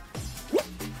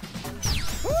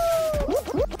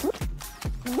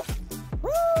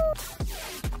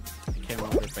 I can't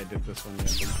remember if I did this one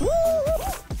yet.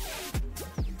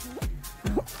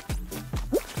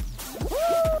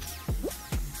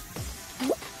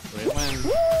 Wait, when?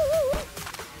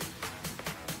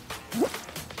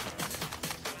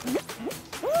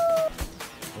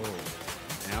 Oh,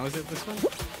 now is it this one?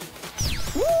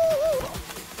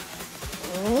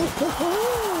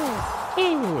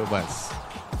 Oh, it was.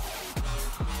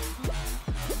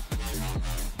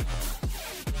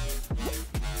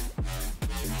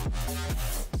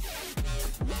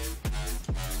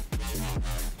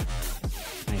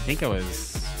 I think I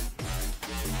was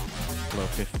below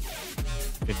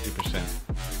 50%.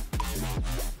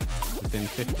 Within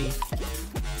 50?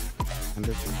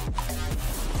 100?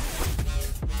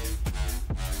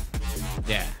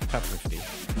 Yeah, top 50.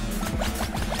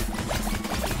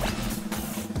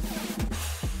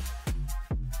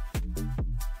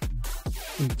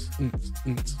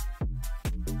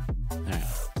 Alright.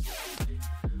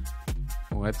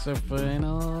 What's our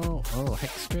final? Oh,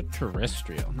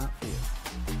 extraterrestrial. Not for you.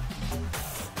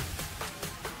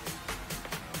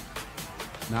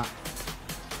 Not.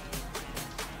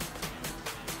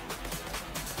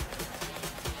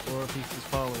 Four pieces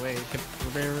fall away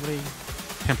temporarily.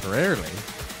 Temporarily?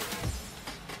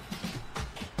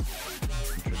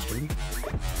 Interesting.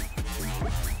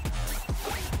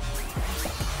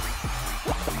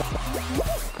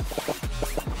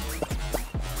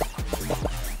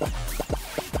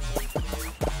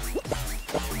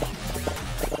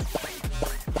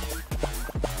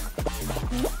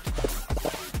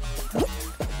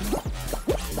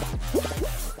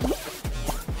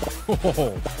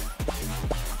 Oh,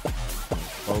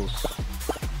 close.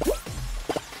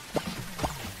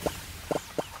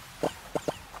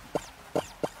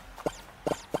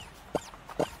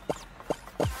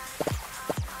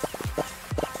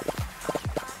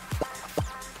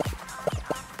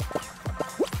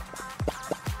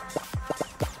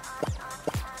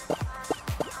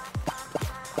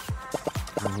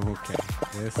 Okay,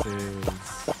 this is...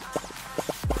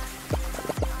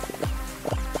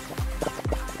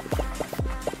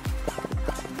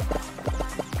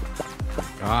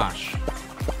 Gosh,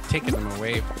 taking them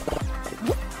away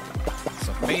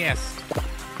so fast,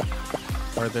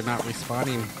 or they're not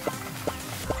responding.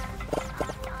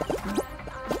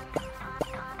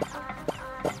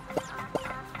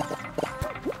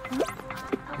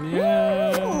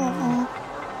 Yeah.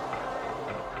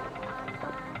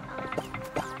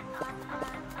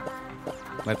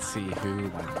 Let's see who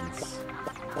wins.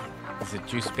 Is it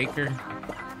Juice Baker?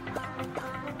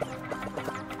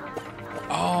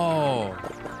 Oh,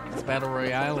 it's Battle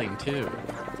Royaling too.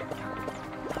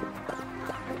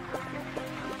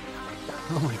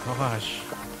 Oh my gosh.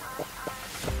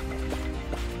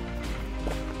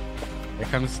 Here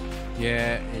comes,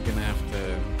 yeah, you're gonna have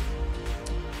to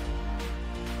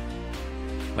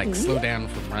like slow down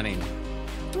from running.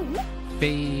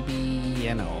 Baby,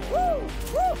 you know.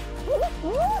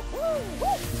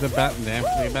 The button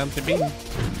definitely about to be.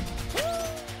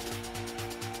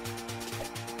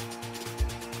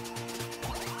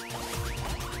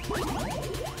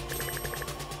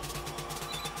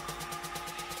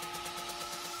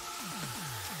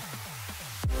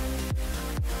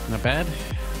 Not bad.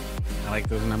 I like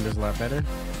those numbers a lot better.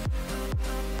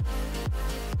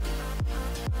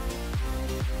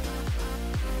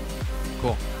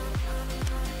 Cool.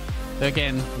 So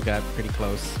again, we got pretty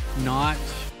close. Not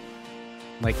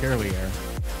like earlier.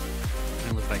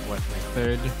 It was like what, my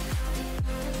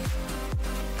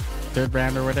third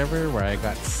round or whatever, where I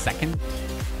got second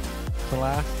to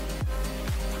last.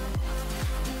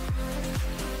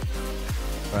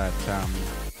 But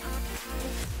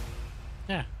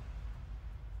yeah.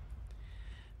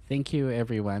 Thank you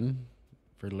everyone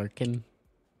for lurking,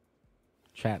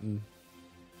 chatting,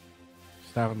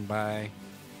 stopping by,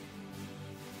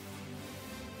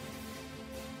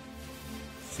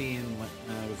 seeing what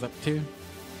I was up to.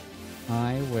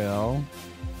 I will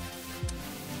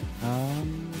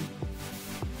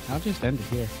I'll just end it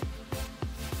here.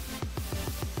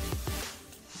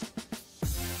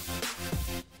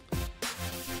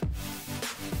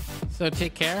 So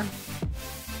take care,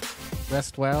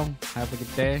 rest well, have a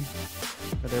good day,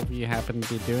 whatever you happen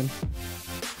to be doing,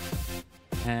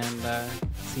 and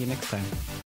see you next time.